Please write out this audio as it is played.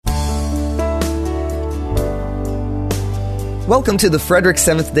Welcome to the Frederick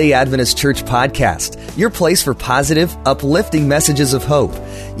Seventh-day Adventist Church podcast, your place for positive, uplifting messages of hope.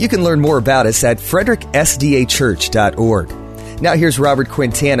 You can learn more about us at fredericksdachurch.org. Now here's Robert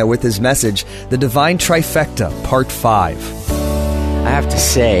Quintana with his message, The Divine Trifecta, Part 5. I have to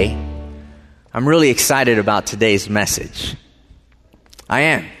say, I'm really excited about today's message. I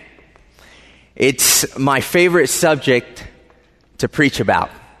am. It's my favorite subject to preach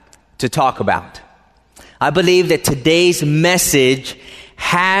about, to talk about. I believe that today's message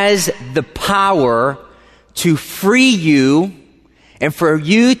has the power to free you and for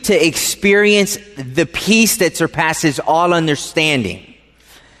you to experience the peace that surpasses all understanding.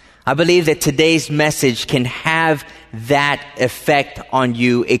 I believe that today's message can have that effect on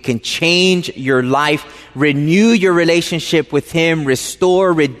you. It can change your life, renew your relationship with Him,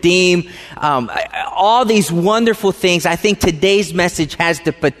 restore, redeem, all these wonderful things. I think today's message has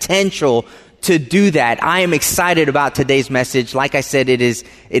the potential to do that. I am excited about today's message. Like I said, it is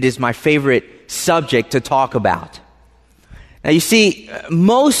my favorite subject to talk about. Now, you see,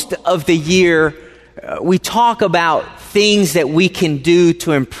 most of the year, we talk about things that we can do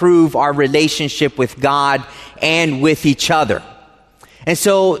to improve our relationship with God and with each other. And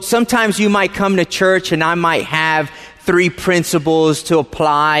so sometimes you might come to church and I might have 3 principles to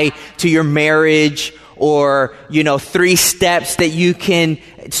apply to your marriage, or, 3 steps that you can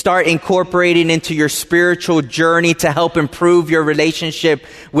start incorporating into your spiritual journey to help improve your relationship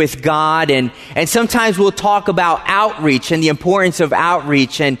with God. And sometimes we'll talk about outreach and the importance of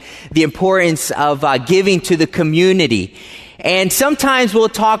outreach and the importance of giving to the community. And sometimes we'll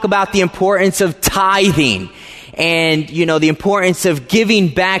talk about the importance of tithing and, the importance of giving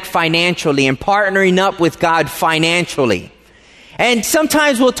back financially and partnering up with God financially. And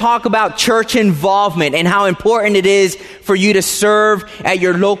sometimes we'll talk about church involvement and how important it is for you to serve at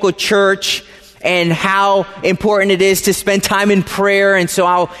your local church and how important it is to spend time in prayer. And so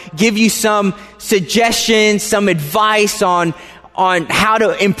I'll give you some suggestions, some advice on how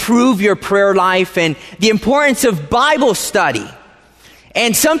to improve your prayer life and the importance of Bible study.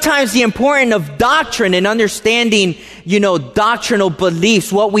 And sometimes the importance of doctrine and understanding, doctrinal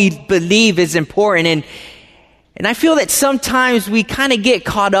beliefs. What we believe is important. And I feel that sometimes we kind of get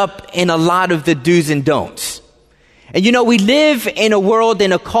caught up in a lot of the do's and don'ts. And we live in a world,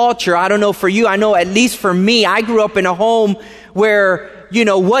 in a culture, I don't know for you, I know at least for me, I grew up in a home where,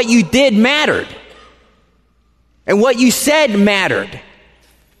 what you did mattered. And what you said mattered.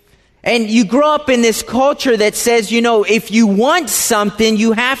 And you grow up in this culture that says, if you want something,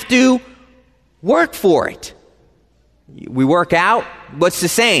 you have to work for it. We work out, what's the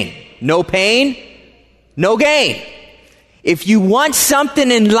saying? No pain, no gain. If you want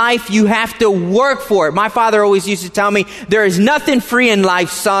something in life, you have to work for it. My father always used to tell me, there is nothing free in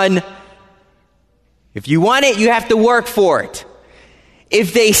life, son. If you want it, you have to work for it.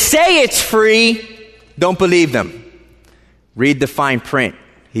 If they say it's free, don't believe them. Read the fine print,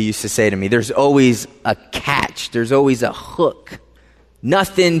 he used to say to me. There's always a catch. There's always a hook.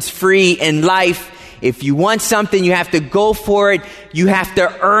 Nothing's free in life. If you want something, you have to go for it. You have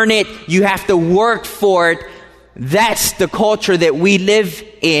to earn it. You have to work for it. That's the culture that we live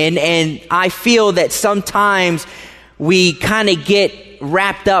in. And I feel that sometimes we kind of get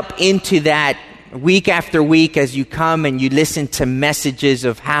wrapped up into that week after week as you come and you listen to messages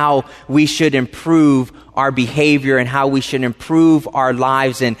of how we should improve our behavior and how we should improve our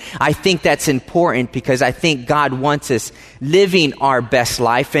lives. And I think that's important because I think God wants us living our best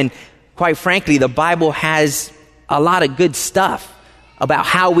life. And quite frankly, the Bible has a lot of good stuff about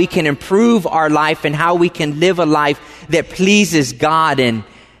how we can improve our life and how we can live a life that pleases God. And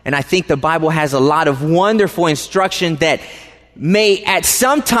I think the Bible has a lot of wonderful instruction that may at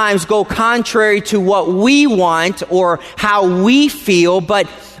sometimes go contrary to what we want or how we feel, but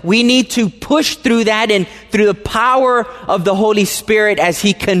we need to push through that, and through the power of the Holy Spirit as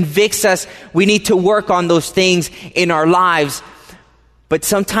He convicts us, we need to work on those things in our lives. But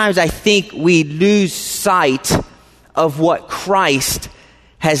sometimes I think we lose sight of what Christ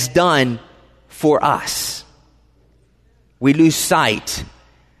has done for us. We lose sight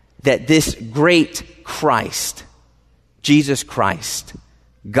that this great Christ, Jesus Christ,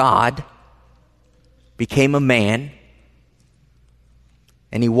 God, became a man,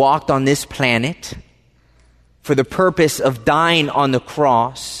 and He walked on this planet for the purpose of dying on the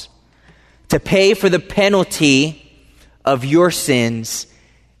cross to pay for the penalty of your sins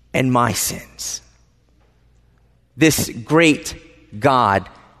and my sins. This great God,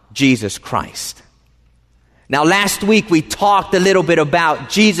 Jesus Christ. Now, last week we talked a little bit about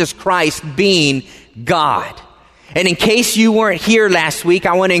Jesus Christ being God. And in case you weren't here last week,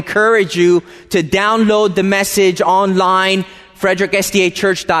 I want to encourage you to download the message online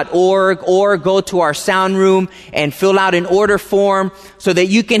fredericksdachurch.org, or go to our sound room and fill out an order form so that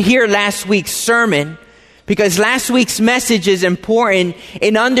you can hear last week's sermon, because last week's message is important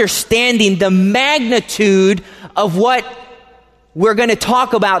in understanding the magnitude of what we're going to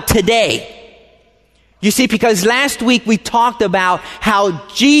talk about today. You see, because last week we talked about how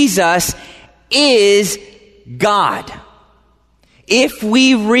Jesus is God. If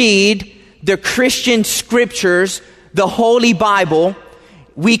we read the Christian scriptures, the Holy Bible,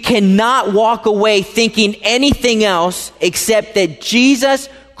 we cannot walk away thinking anything else except that Jesus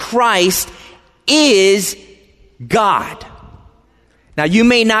Christ is God. Now, you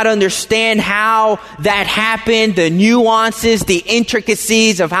may not understand how that happened, the nuances, the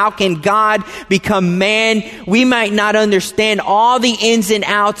intricacies of how can God become man. We might not understand all the ins and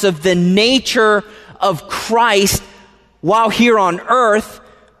outs of the nature of Christ while here on earth.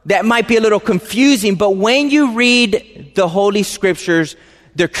 That might be a little confusing, but when you read the Holy Scriptures,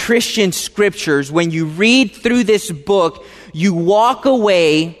 the Christian Scriptures, when you read through this book, you walk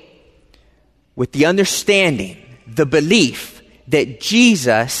away with the understanding, the belief that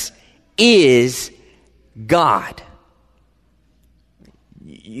Jesus is God.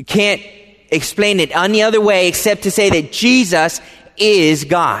 You can't explain it any other way except to say that Jesus is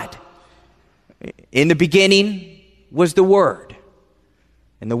God. In the beginning was the Word.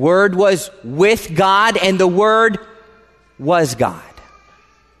 And the Word was with God, and the Word was God.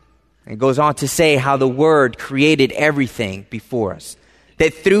 It goes on to say how the Word created everything before us.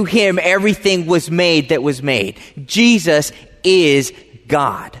 That through Him everything was made that was made. Jesus is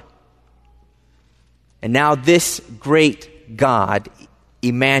God. And now this great God,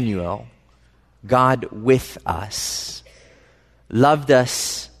 Emmanuel, God with us, loved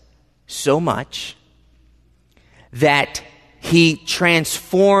us so much that He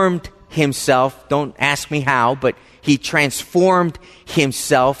transformed Himself. Don't ask me how, but He transformed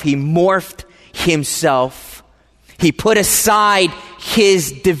Himself. He morphed Himself. He put aside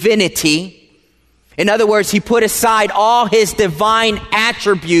His divinity. In other words, He put aside all His divine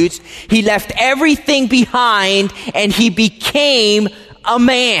attributes. He left everything behind, and He became a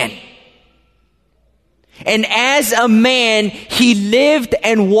man. And as a man, He lived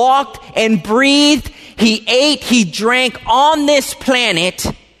and walked and breathed. He ate, He drank on this planet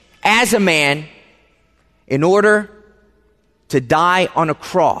as a man in order to die on a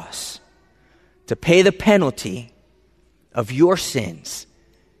cross to pay the penalty of your sins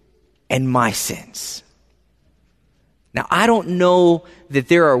and my sins. Now, I don't know that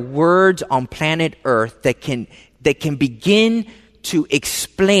there are words on planet Earth that can begin to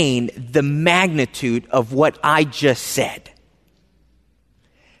explain the magnitude of what I just said.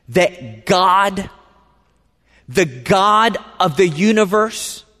 That God, the God of the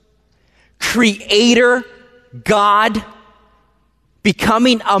universe, Creator God,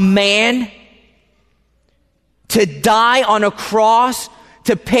 becoming a man to die on a cross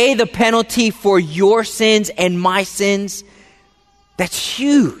to pay the penalty for your sins and my sins, that's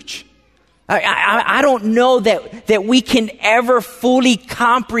huge. I don't know that we can ever fully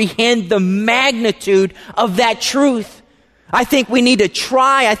comprehend the magnitude of that truth. I think we need to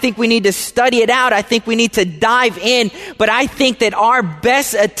try. I think we need to study it out. I think we need to dive in. But I think that our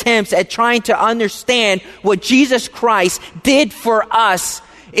best attempts at trying to understand what Jesus Christ did for us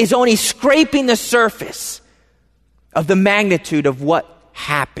is only scraping the surface of the magnitude of what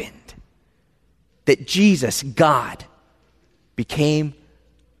happened. That Jesus, God, became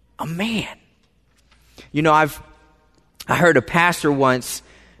a man. You know, I heard a pastor once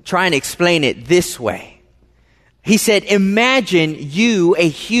try and explain it this way. He said, imagine you, a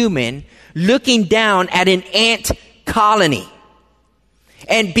human, looking down at an ant colony.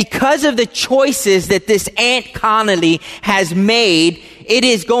 And because of the choices that this ant colony has made, it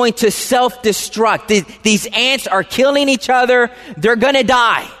is going to self-destruct. These ants are killing each other. They're going to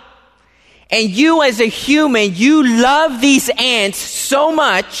die. And you as a human, you love these ants so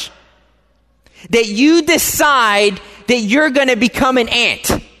much that you decide that you're going to become an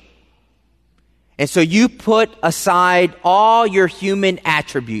ant. And so you put aside all your human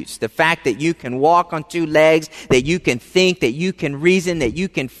attributes, the fact that you can walk on two legs, that you can think, that you can reason, that you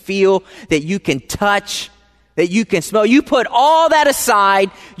can feel, that you can touch, that you can smell. You put all that aside.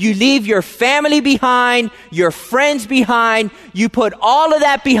 You leave your family behind, your friends behind. You put all of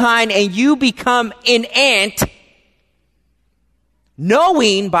that behind and you become an ant,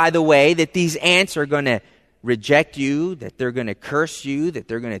 knowing, by the way, that these ants are going to reject you, that they're going to curse you, that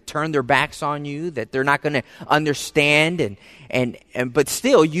they're going to turn their backs on you, that they're not going to understand, but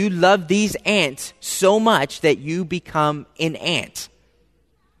still you love these ants so much that you become an ant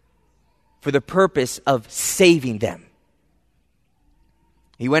for the purpose of saving them.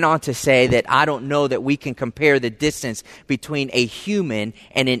 He went on to say that I don't know that we can compare the distance between a human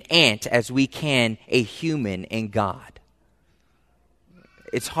and an ant as we can a human and God.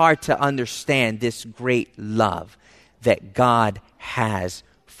 It's hard to understand this great love that God has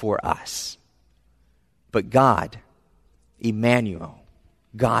for us. But God, Emmanuel,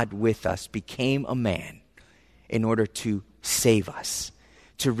 God with us, became a man in order to save us,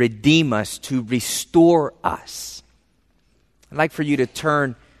 to redeem us, to restore us. I'd like for you to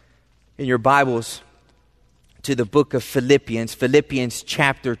turn in your Bibles to the book of Philippians, Philippians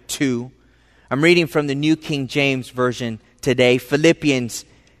chapter 2. I'm reading from the New King James Version today, Philippians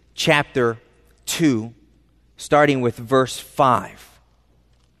chapter 2, starting with verse 5.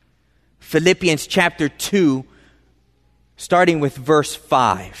 Philippians chapter 2, starting with verse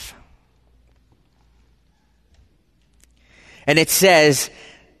 5. And it says,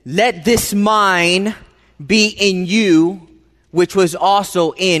 "Let this mind be in you, which was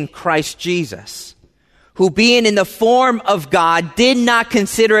also in Christ Jesus, who being in the form of God did not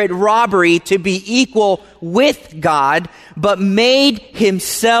consider it robbery to be equal with God, but made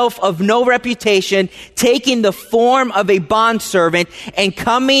himself of no reputation, taking the form of a bondservant and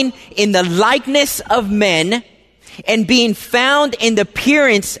coming in the likeness of men, and being found in the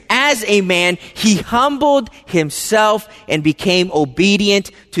appearance as a man, he humbled himself and became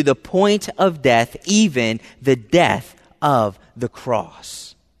obedient to the point of death, even the death of the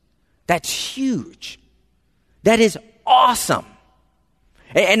cross." That's huge. That is awesome.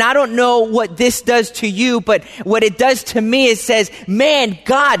 And I don't know what this does to you, but what it does to me is says, man,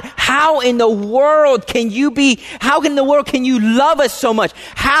 God, how in the world can you love us so much?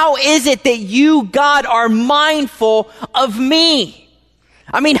 How is it that you, God, are mindful of me?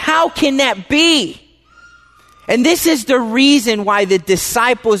 I mean, how can that be? And this is the reason why the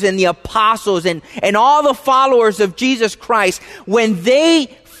disciples and the apostles and all the followers of Jesus Christ, when they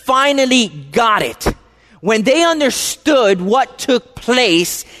finally got it, when they understood what took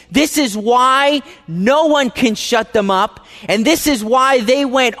place, this is why no one can shut them up. And this is why they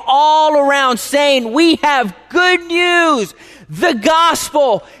went all around saying, we have good news. The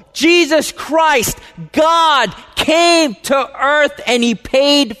gospel, Jesus Christ, God came to earth and he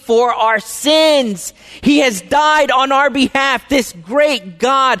paid for our sins. He has died on our behalf. This great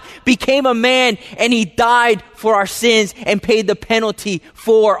God became a man and he died for our sins and paid the penalty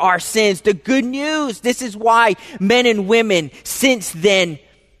for our sins. The good news. This is why men and women since then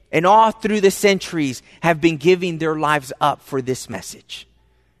and all through the centuries have been giving their lives up for this message.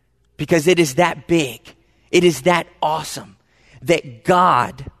 Because it is that big. It is that awesome that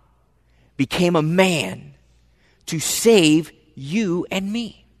God became a man to save you and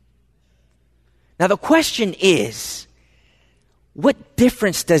me. Now the question is, what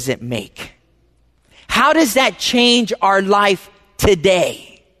difference does it make? How does that change our life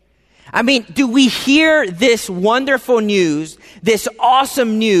today? I mean, do we hear this wonderful news, this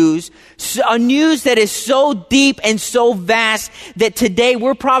awesome news, a news that is so deep and so vast that today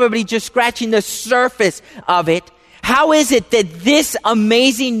we're probably just scratching the surface of it? How is it that this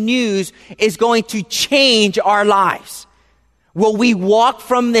amazing news is going to change our lives? Will we walk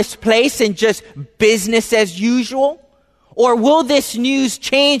from this place and just business as usual? Or will this news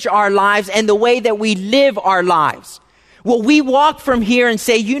change our lives and the way that we live our lives? Will we walk from here and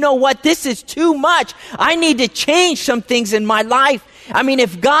say, you know what, this is too much. I need to change some things in my life. I mean,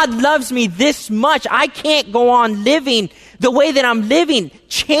 if God loves me this much, I can't go on living the way that I'm living.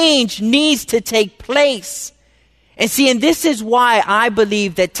 Change needs to take place. And see, and this is why I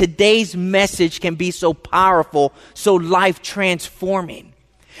believe that today's message can be so powerful, so life transforming.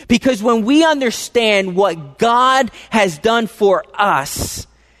 Because when we understand what God has done for us,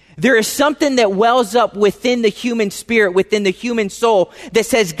 there is something that wells up within the human spirit, within the human soul that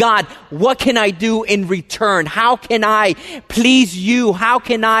says, God, what can I do in return? How can I please you? How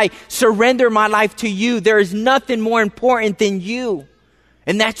can I surrender my life to you? There is nothing more important than you.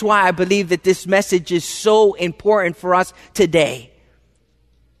 And that's why I believe that this message is so important for us today.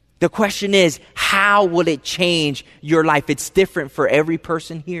 The question is, how will it change your life? It's different for every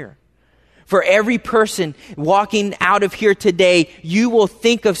person here. For every person walking out of here today, you will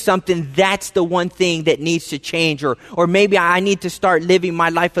think of something, that's the one thing that needs to change. Or maybe I need to start living my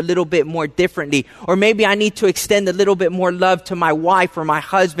life a little bit more differently. Or maybe I need to extend a little bit more love to my wife or my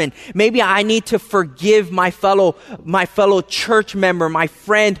husband. Maybe I need to forgive my fellow church member, my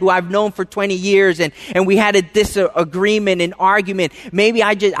friend who I've known for 20 years and we had a disagreement, an argument. Maybe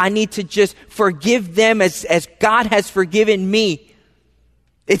I need to just forgive them as God has forgiven me.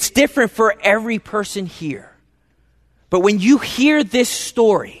 It's different for every person here. But when you hear this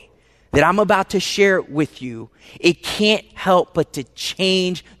story, that I'm about to share with you, it can't help but to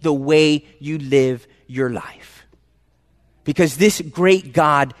change the way you live your life. Because this great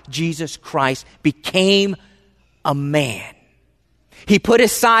God, Jesus Christ, became a man. He put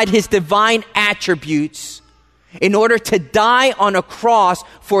aside his divine attributes in order to die on a cross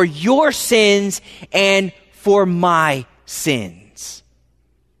for your sins and for my sins.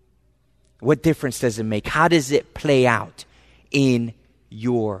 What difference does it make? How does it play out in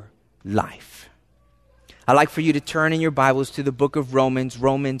your life? I'd like for you to turn in your Bibles to the book of Romans,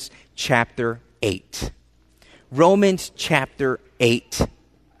 Romans chapter 8. Romans chapter 8.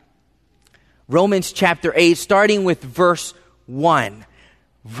 Romans chapter 8, starting with verse 1.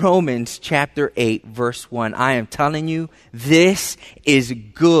 Romans chapter 8, verse 1. I am telling you, this is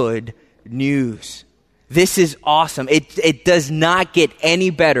good news. This is awesome. It does not get any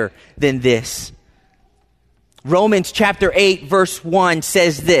better than this. Romans chapter 8, verse 1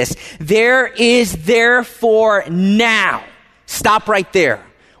 says this: there is therefore now. Stop right there.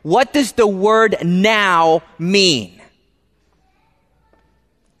 What does the word now mean?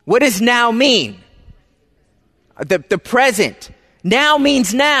 What does now mean? The present. Now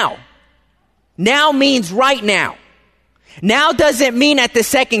means now. Now means right now. Now doesn't mean at the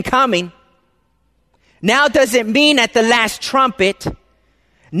second coming. Now doesn't mean at the last trumpet.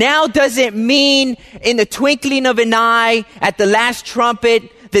 Now doesn't mean in the twinkling of an eye, at the last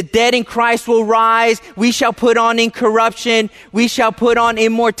trumpet, the dead in Christ will rise. We shall put on incorruption. We shall put on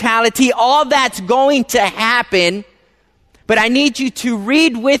immortality. All that's going to happen. But I need you to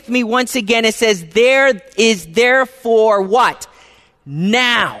read with me once again. It says, there is therefore what?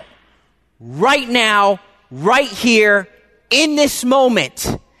 Now. Right now. Right here. In this moment.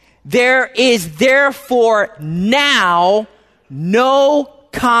 There is therefore now no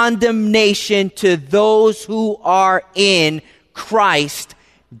condemnation to those who are in Christ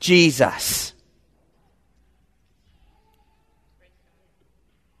Jesus.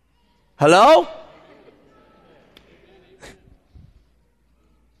 Hello?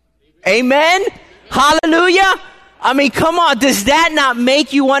 Amen? Hallelujah? I mean, come on. Does that not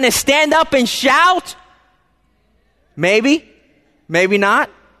make you want to stand up and shout? Maybe. Maybe not.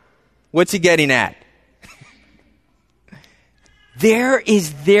 What's he getting at? There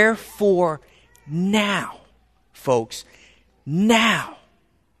is therefore now, folks, now,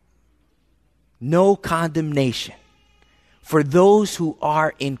 no condemnation for those who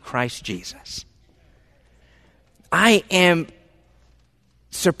are in Christ Jesus. I am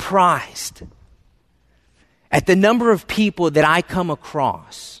surprised at the number of people that I come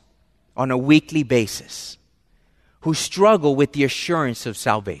across on a weekly basis who struggle with the assurance of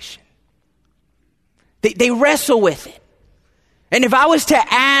salvation. They wrestle with it. And if I was to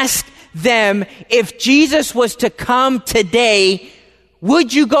ask them, if Jesus was to come today,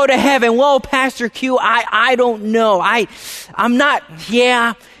 would you go to heaven? Well, Pastor Q, I don't know. I'm not,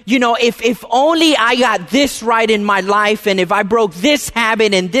 if only I got this right in my life, and if I broke this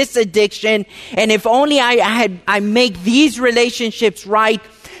habit and this addiction, and if only I make these relationships right,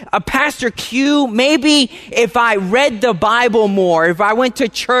 Pastor Q, maybe if I read the Bible more, if I went to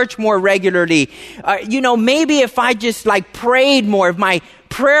church more regularly, maybe if I just prayed more, if my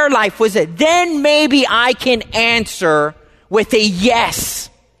prayer life was it, then maybe I can answer with a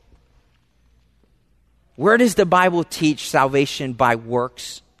yes. Where does the Bible teach salvation by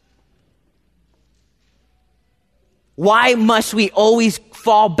works? Why must we always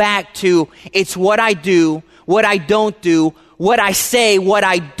fall back to it's what I do, what I don't do, what I say, what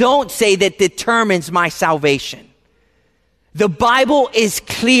I don't say that determines my salvation? The Bible is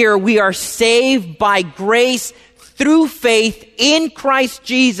clear. We are saved by grace through faith in Christ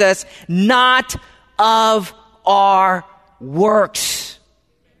Jesus, not of our works.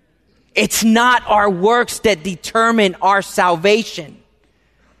 It's not our works that determine our salvation.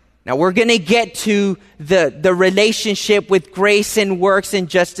 Now we're going to get to the relationship with grace and works in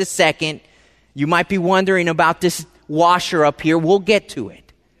just a second. You might be wondering about this washer up here. We'll get to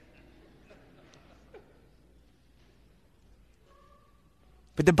it.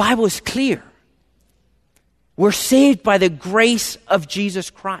 But the Bible is clear. We're saved by the grace of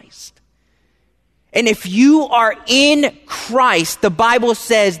Jesus Christ. And if you are in Christ, the Bible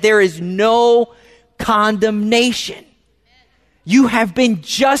says there is no condemnation. You have been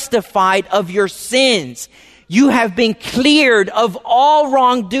justified of your sins. You have been cleared of all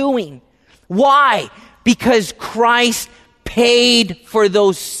wrongdoing. Why? Because Christ paid for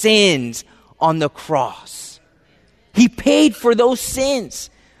those sins on the cross. He paid for those sins.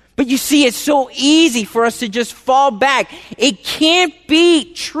 But you see, it's so easy for us to just fall back. It can't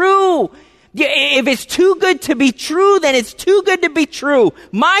be true If it's too good to be true, then it's too good to be true.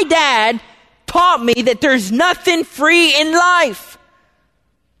 My dad taught me that there's nothing free in life.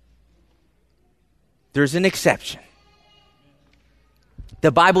 There's an exception.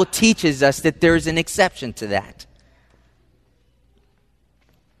 The Bible teaches us that there's an exception to that.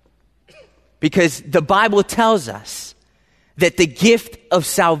 Because the Bible tells us that the gift of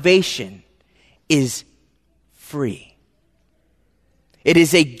salvation is free. It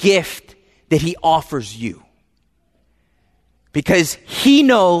is a gift that he offers you. Because he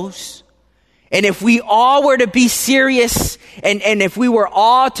knows, and if we all were to be serious, and if we were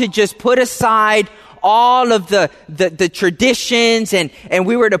all to just put aside all of the traditions and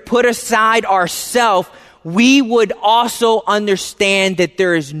we were to put aside ourselves, we would also understand that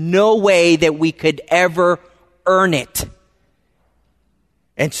there is no way that we could ever earn it.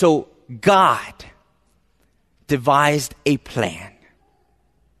 And so God devised a plan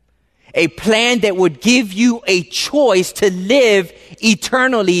that would give you a choice to live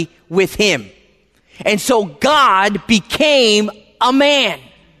eternally with him. And so God became a man.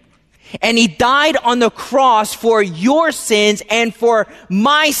 And he died on the cross for your sins and for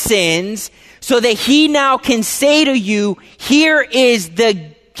my sins, so that he now can say to you, here is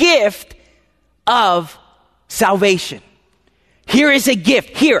the gift of salvation. Here is a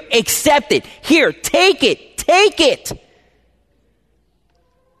gift. Here, accept it. Here, take it. Take it.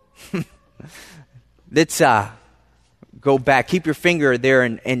 Let's go back. Keep your finger there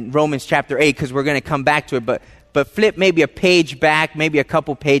in Romans chapter 8, because we're going to come back to it. But flip maybe a page back, maybe a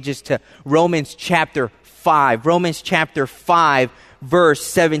couple pages to Romans chapter 5. Romans chapter 5, verse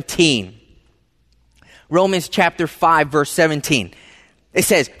 17. Romans chapter 5, verse 17. It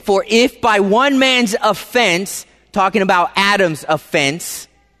says, for if by one man's offense, talking about Adam's offense,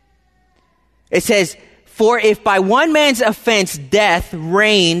 it says, for if by one man's offense death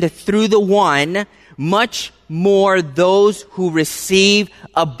reigned through the one, much more those who receive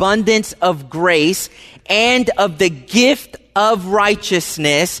abundance of grace and of the gift of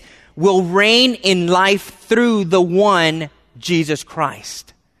righteousness will reign in life through the one, Jesus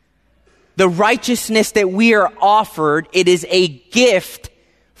Christ. The righteousness that we are offered, it is a gift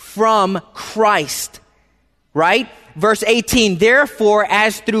from Christ, right? Verse 18, therefore,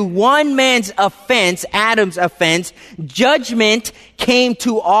 as through one man's offense, Adam's offense, judgment came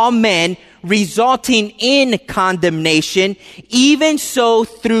to all men, resulting in condemnation, even so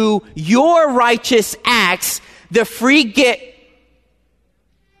through your righteous acts, the free gift.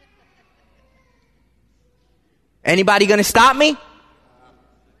 Anybody going to stop me?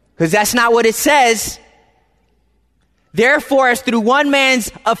 Because that's not what it says. Therefore, as through one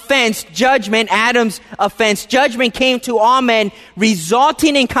man's offense, judgment, Adam's offense, judgment came to all men,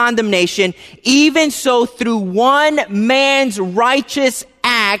 resulting in condemnation, even so through one man's righteous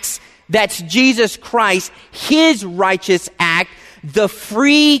acts, that's Jesus Christ, his righteous act, the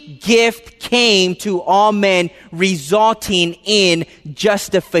free gift came to all men, resulting in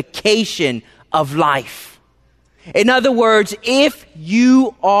justification of life. In other words, if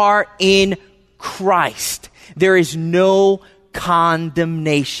you are in Christ, there is no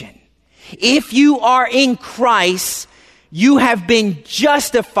condemnation. If you are in Christ, you have been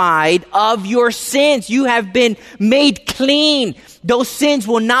justified of your sins. You have been made clean. Those sins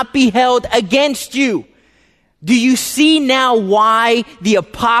will not be held against you. Do you see now why the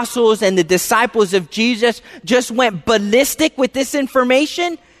apostles and the disciples of Jesus just went ballistic with this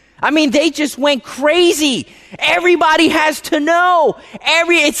information? I mean, they just went crazy. Everybody has to know.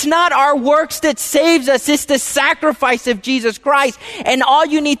 It's not our works that saves us. It's the sacrifice of Jesus Christ. And all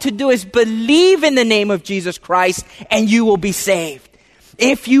you need to do is believe in the name of Jesus Christ and you will be saved.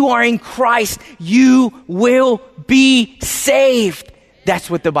 If you are in Christ, you will be saved.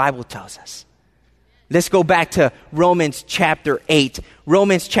 That's what the Bible tells us. Let's go back to Romans chapter 8.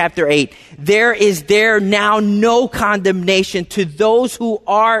 Romans chapter 8. There is now no condemnation to those who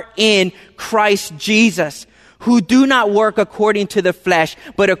are in Christ Jesus, who do not work according to the flesh,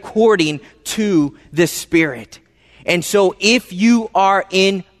 but according to the Spirit. And so if you are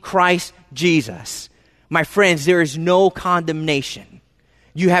in Christ Jesus, my friends, there is no condemnation.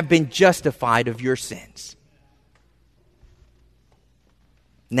 You have been justified of your sins.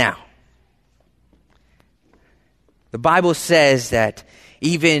 Now, the Bible says that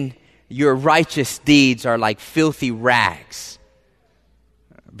even your righteous deeds are like filthy rags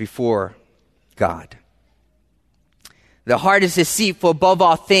before God. The heart is deceitful above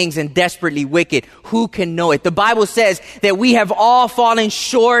all things and desperately wicked. Who can know it? The Bible says that we have all fallen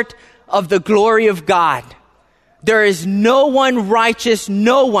short of the glory of God. There is no one righteous,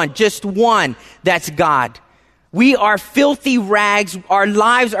 no one, just one, that's God. We are filthy rags. Our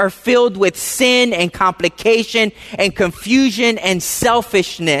lives are filled with sin and complication and confusion and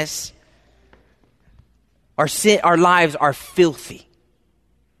selfishness. Our lives are filthy.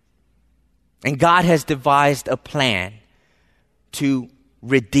 And God has devised a plan to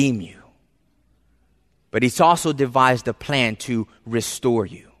redeem you. But He's also devised a plan to restore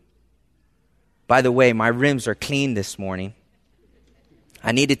you. By the way, my rims are clean this morning.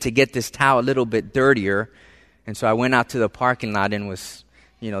 I needed to get this towel a little bit dirtier. And so I went out to the parking lot and was,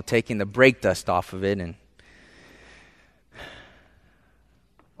 taking the brake dust off of it. And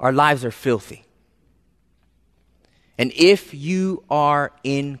our lives are filthy. And if you are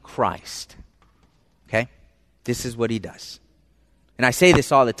in Christ, okay, this is what He does. And I say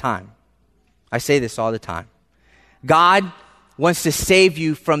this all the time. God wants to save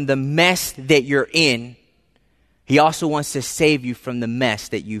you from the mess that you're in. He also wants to save you from the mess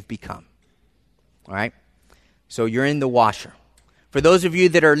that you've become. All right? So you're in the washer. For those of you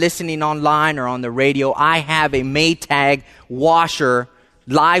that are listening online or on the radio, I have a Maytag washer,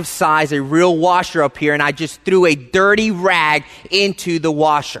 life size, a real washer up here, and I just threw a dirty rag into the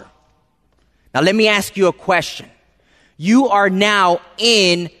washer. Now let me ask you a question. You are now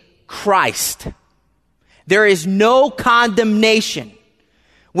in Christ. There is no condemnation.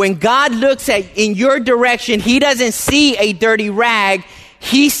 When God looks in your direction, He doesn't see a dirty rag.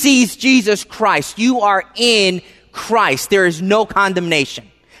 He sees Jesus Christ. You are in Christ. There is no condemnation.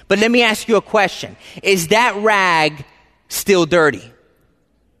 But let me ask you a question. Is that rag still dirty?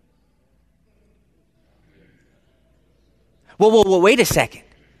 Well, wait a second.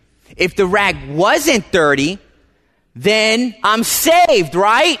 If the rag wasn't dirty, then I'm saved,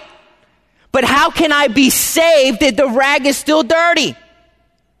 right? But how can I be saved if the rag is still dirty?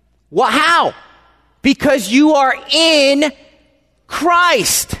 Well, how? Because you are in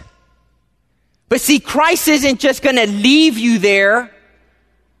Christ. But see, Christ isn't just going to leave you there.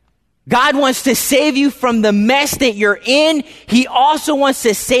 God wants to save you from the mess that you're in. He also wants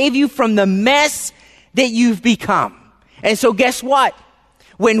to save you from the mess that you've become. And so guess what?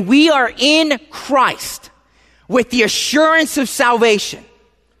 When we are in Christ with the assurance of salvation,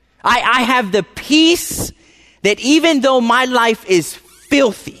 I have the peace that even though my life is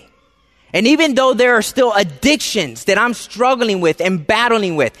filthy, and even though there are still addictions that I'm struggling with and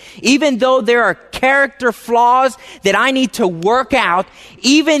battling with, even though there are character flaws that I need to work out,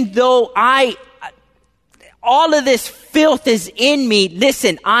 even though all of this filth is in me,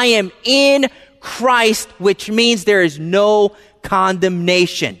 listen, I am in Christ, which means there is no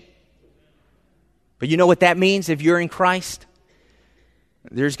condemnation. But you know what that means if you're in Christ?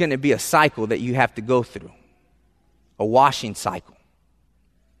 There's going to be a cycle that you have to go through. A washing cycle.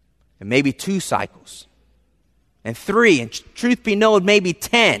 And maybe 2 cycles. And 3. And truth be known, maybe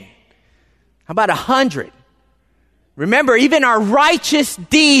 10. How about 100? Remember, even our righteous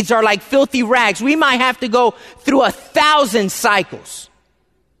deeds are like filthy rags. We might have to go through 1,000 cycles.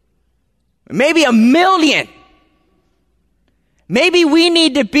 Maybe 1,000,000. Maybe we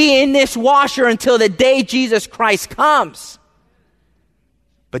need to be in this washer until the day Jesus Christ comes.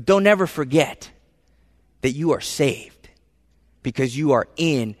 But don't ever forget that you are saved because you are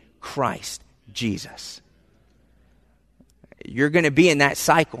in Christ Jesus. You're going to be in that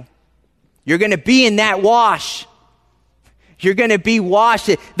cycle. You're going to be in that wash. You're going to be washed.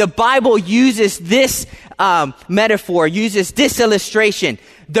 The Bible uses this metaphor, uses this illustration,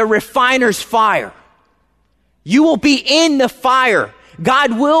 the refiner's fire. You will be in the fire.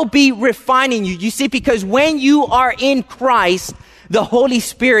 God will be refining you. You see, because when you are in Christ, the Holy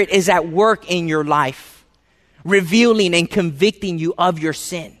Spirit is at work in your life, revealing and convicting you of your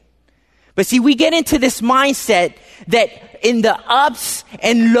sin. But see, we get into this mindset that in the ups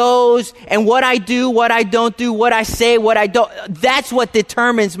and lows and what I do, what I don't do, what I say, what I don't, that's what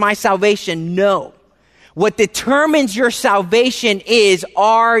determines my salvation. No. What determines your salvation is,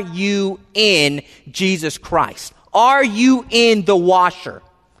 are you in Jesus Christ? Are you in the washer?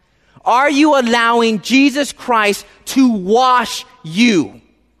 Are you allowing Jesus Christ to wash you?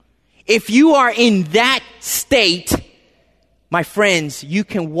 If you are in that state, my friends, you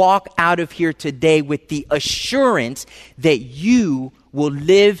can walk out of here today with the assurance that you will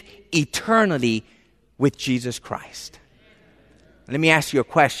live eternally with Jesus Christ. Let me ask you a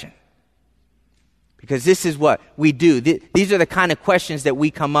question, because this is what we do. These are the kind of questions that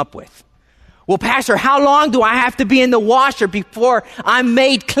we come up with. Well, Pastor, how long do I have to be in the washer before I'm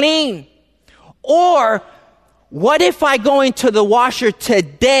made clean? Or what if I go into the washer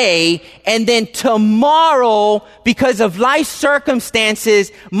today and then tomorrow, because of life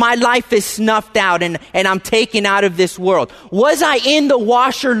circumstances, my life is snuffed out and I'm taken out of this world? Was I in the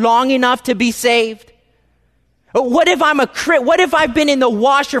washer long enough to be saved? What if I've been in the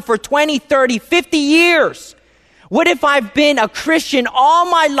washer for 20, 30, 50 years? What if I've been a Christian all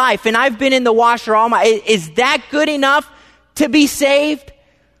my life and I've been in the washer is that good enough to be saved?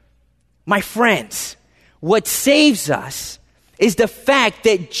 My friends, what saves us is the fact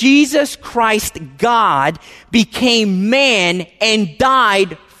that Jesus Christ, God, became man and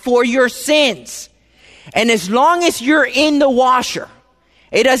died for your sins. And as long as you're in the washer,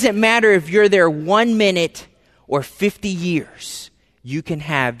 it doesn't matter if you're there 1 minute or 50 years, you can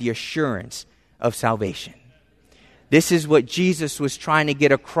have the assurance of salvation. This is what Jesus was trying to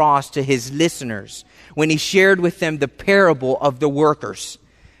get across to his listeners when he shared with them the parable of the workers.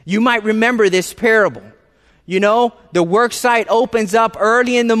 You might remember this parable. You know, the work site opens up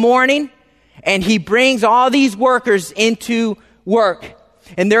early in the morning and he brings all these workers into work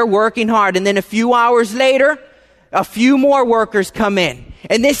and they're working hard. And then a few hours later, a few more workers come in.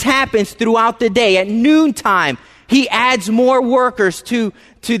 And this happens throughout the day. At noontime, he adds more workers to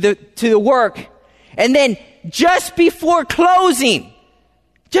the work. And then just before closing,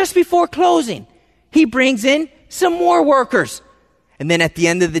 he brings in some more workers. And then at the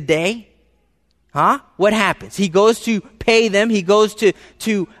end of the day, what happens? He goes to pay them. He goes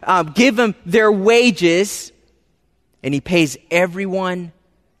to give them their wages. And he pays everyone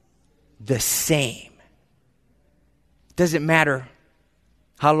the same. Doesn't matter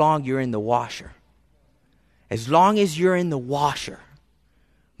how long you're in the washer. As long as you're in the washer,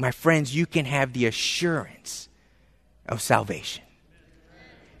 my friends, you can have the assurance of salvation.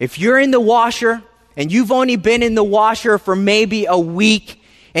 If you're in the washer and you've only been in the washer for maybe a week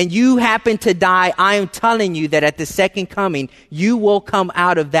and you happen to die, I am telling you that at the second coming, you will come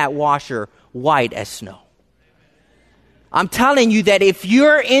out of that washer white as snow. I'm telling you that if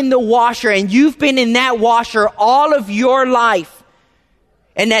you're in the washer and you've been in that washer all of your life,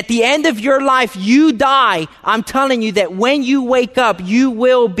 and at the end of your life you die, I'm telling you that when you wake up, you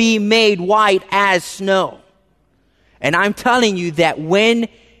will be made white as snow. And I'm telling you that when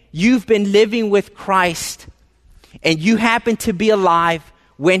you've been living with Christ and you happen to be alive,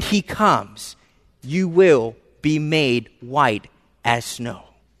 when he comes, you will be made white as snow.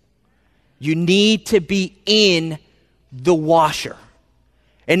 You need to be in the washer.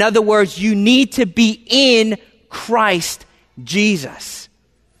 In other words, you need to be in Christ Jesus.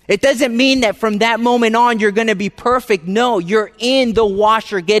 It doesn't mean that from that moment on you're going to be perfect. No, you're in the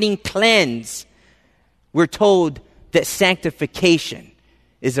washer getting cleansed. We're told that sanctification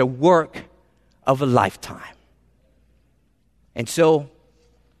is a work of a lifetime. And so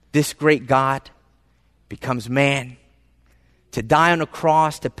this great God becomes man to die on a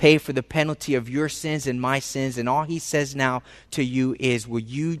cross to pay for the penalty of your sins and my sins. And all he says now to you is, will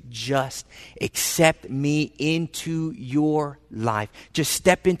you just accept me into your life? Just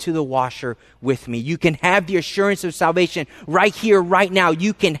step into the washer with me. You can have the assurance of salvation right here, right now.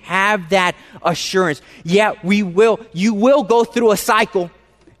 You can have that assurance. Yeah, you will go through a cycle.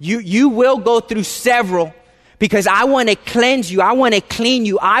 You will go through several. Because I want to cleanse you. I want to clean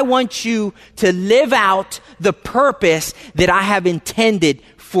you. I want you to live out the purpose that I have intended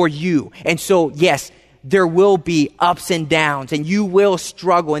for you. And so, yes, there will be ups and downs, and you will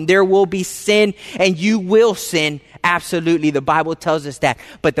struggle, and there will be sin, and you will sin. Absolutely. The Bible tells us that.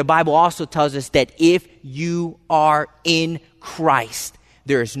 But the Bible also tells us that if you are in Christ,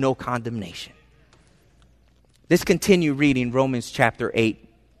 there is no condemnation. Let's continue reading Romans chapter 8.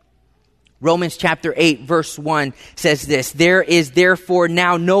 Romans chapter 8 verse 1 says this: there is therefore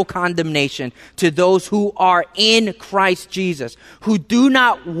now no condemnation to those who are in Christ Jesus, who do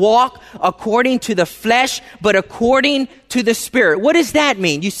not walk according to the flesh, but according to the Spirit. What does that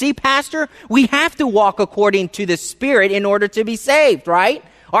mean? You see, Pastor, we have to walk according to the Spirit in order to be saved, right?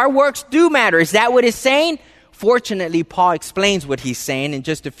 Our works do matter. Is that what it's saying? Fortunately, Paul explains what he's saying in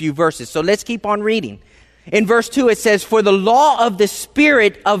just a few verses. So let's keep on reading. In verse 2, it says, for the law of the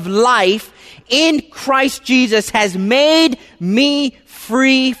Spirit of life in Christ Jesus has made me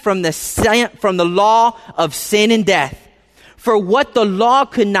free from the law of sin and death. For what the law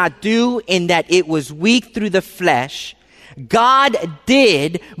could not do, in that it was weak through the flesh, God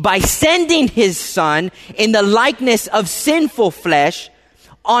did by sending his Son in the likeness of sinful flesh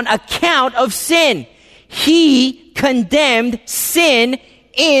on account of sin. He condemned sin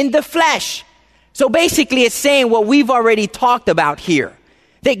in the flesh. So basically it's saying what we've already talked about here,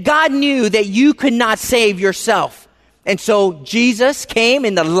 that God knew that you could not save yourself. And so Jesus came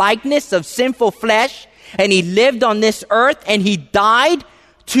in the likeness of sinful flesh, and he lived on this earth, and he died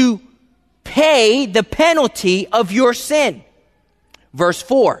to pay the penalty of your sin. Verse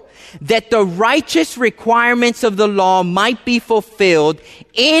 4, that the righteous requirements of the law might be fulfilled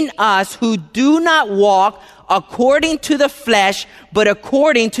in us who do not walk according to the flesh, but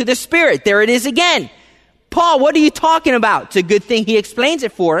according to the Spirit. There it is again. Paul, what are you talking about? It's a good thing he explains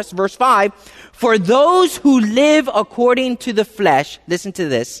it for us. Verse 5, for those who live according to the flesh, listen to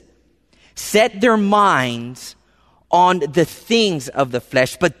this, set their minds on the things of the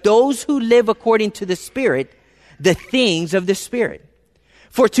flesh, but those who live according to the Spirit, the things of the Spirit.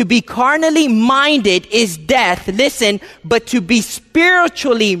 For to be carnally minded is death, listen, but to be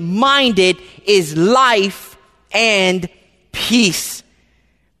spiritually minded is life and peace.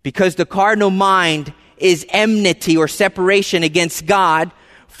 Because the carnal mind is enmity or separation against God,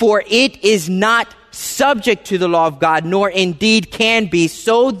 for it is not subject to the law of God, nor indeed can be.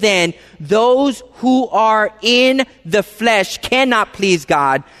 So then, those who are in the flesh cannot please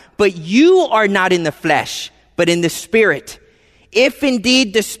God, but you are not in the flesh, but in the Spirit. If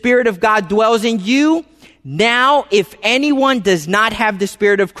indeed the Spirit of God dwells in you, now if anyone does not have the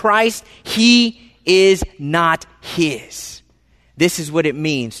Spirit of Christ, he is not his. This is what it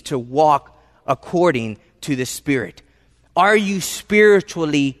means to walk according to the Spirit. Are you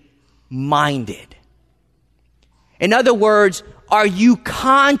spiritually minded? In other words, are you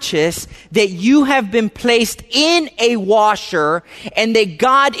conscious that you have been placed in a washer and that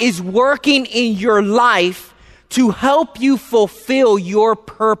God is working in your life to help you fulfill your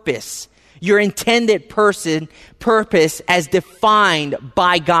purpose, your intended purpose as defined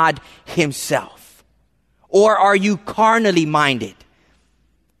by God himself? Or are you carnally minded?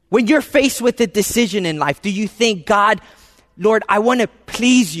 When you're faced with a decision in life, do you think, God, Lord, I want to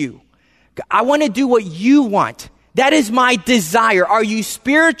please you. I want to do what you want. That is my desire. Are you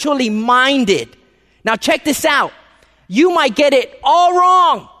spiritually minded? Now check this out. You might get it all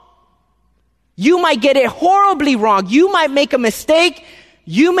wrong. You might get it horribly wrong. You might make a mistake.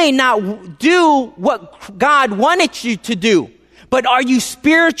 You may not do what God wanted you to do. But are you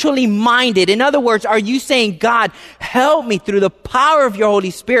spiritually minded? In other words, are you saying, God, help me through the power of your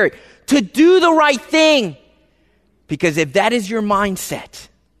Holy Spirit to do the right thing? Because if that is your mindset,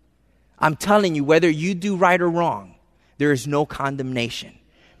 I'm telling you, whether you do right or wrong, there is no condemnation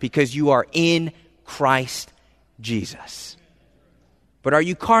because you are in Christ Jesus. But are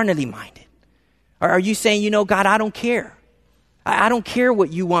you carnally minded? Or are you saying, God, I don't care. I don't care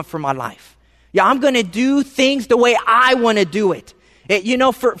what you want for my life. Yeah, I'm going to do things the way I want to do it.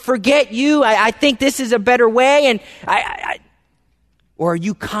 Forget you. I think this is a better way. And Or are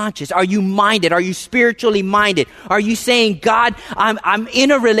you conscious? Are you minded? Are you spiritually minded? Are you saying, God, I'm in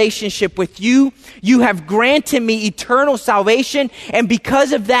a relationship with you. You have granted me eternal salvation. And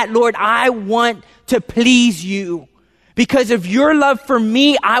because of that, Lord, I want to please you. Because of your love for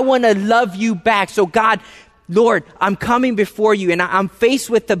me, I want to love you back. So God, Lord, I'm coming before you and I'm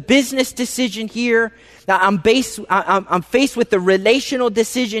faced with a business decision here. I'm faced with a relational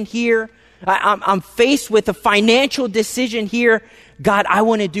decision here. I'm faced with a financial decision here. God, I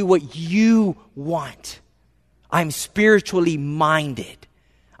want to do what you want. I'm spiritually minded.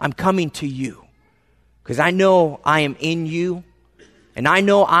 I'm coming to you because I know I am in you and I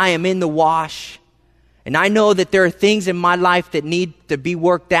know I am in the wash. And I know that there are things in my life that need to be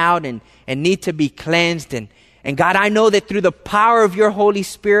worked out and need to be cleansed. And God, I know that through the power of your Holy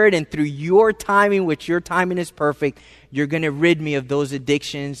Spirit and through your timing, which your timing is perfect, you're going to rid me of those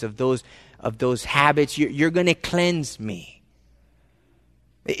addictions, of those habits. You're going to cleanse me.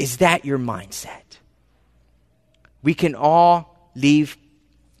 Is that your mindset? We can all leave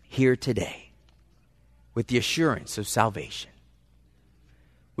here today with the assurance of salvation.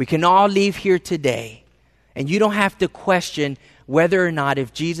 We can all leave here today, and you don't have to question whether or not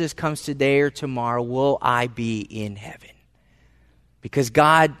if Jesus comes today or tomorrow, will I be in heaven? Because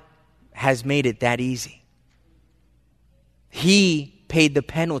God has made it that easy. He paid the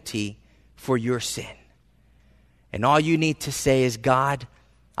penalty for your sin. And all you need to say is, God,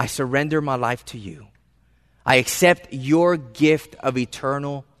 I surrender my life to you. I accept your gift of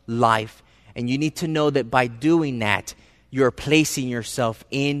eternal life. And you need to know that by doing that, you're placing yourself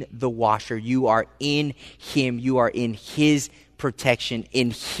in the washer. You are in him. You are in his protection,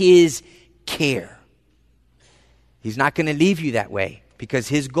 in his care. He's not going to leave you that way because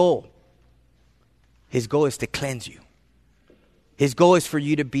his goal is to cleanse you. His goal is for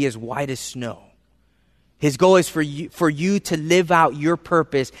you to be as white as snow. His goal is for you to live out your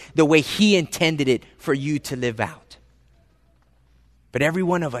purpose the way he intended it for you to live out. But every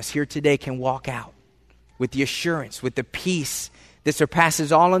one of us here today can walk out with the assurance, with the peace that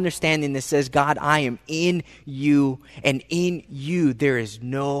surpasses all understanding that says, God, I am in you, and in you there is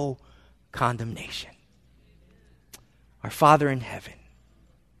no condemnation. Our Father in heaven,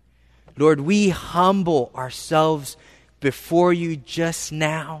 Lord, we humble ourselves before you just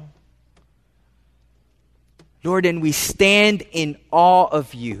now. Lord, and we stand in awe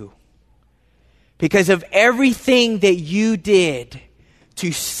of you because of everything that you did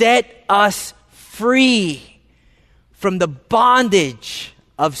to set us free from the bondage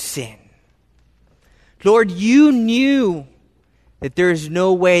of sin. Lord, you knew that there is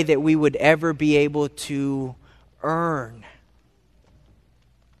no way that we would ever be able to earn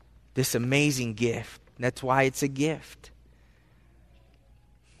this amazing gift. That's why it's a gift.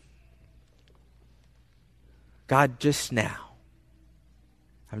 God, just now,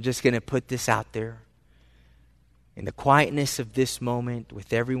 I'm just going to put this out there. In the quietness of this moment,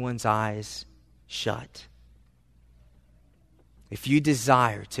 with everyone's eyes shut, if you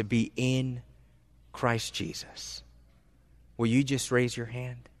desire to be in Christ Jesus, will you just raise your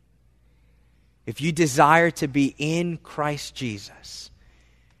hand? If you desire to be in Christ Jesus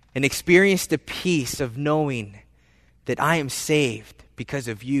and experience the peace of knowing that I am saved because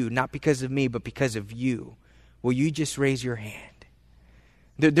of you, not because of me, but because of you, will you just raise your hand?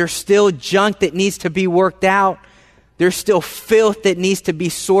 There's still junk that needs to be worked out. There's still filth that needs to be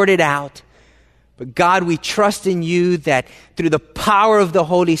sorted out. But God, we trust in you that through the power of the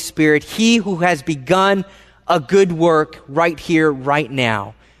Holy Spirit, he who has begun a good work right here, right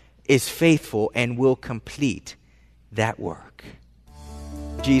now, is faithful and will complete that work.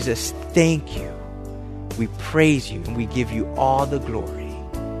 Jesus, thank you. We praise you and we give you all the glory.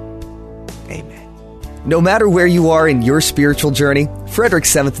 Amen. No matter where you are in your spiritual journey, Frederick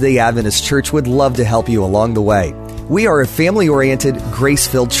Seventh-day Adventist Church would love to help you along the way. We are a family-oriented,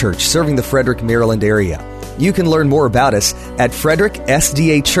 grace-filled church serving the Frederick, Maryland area. You can learn more about us at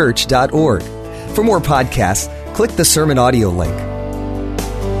fredericksdachurch.org. For more podcasts, click the sermon audio link.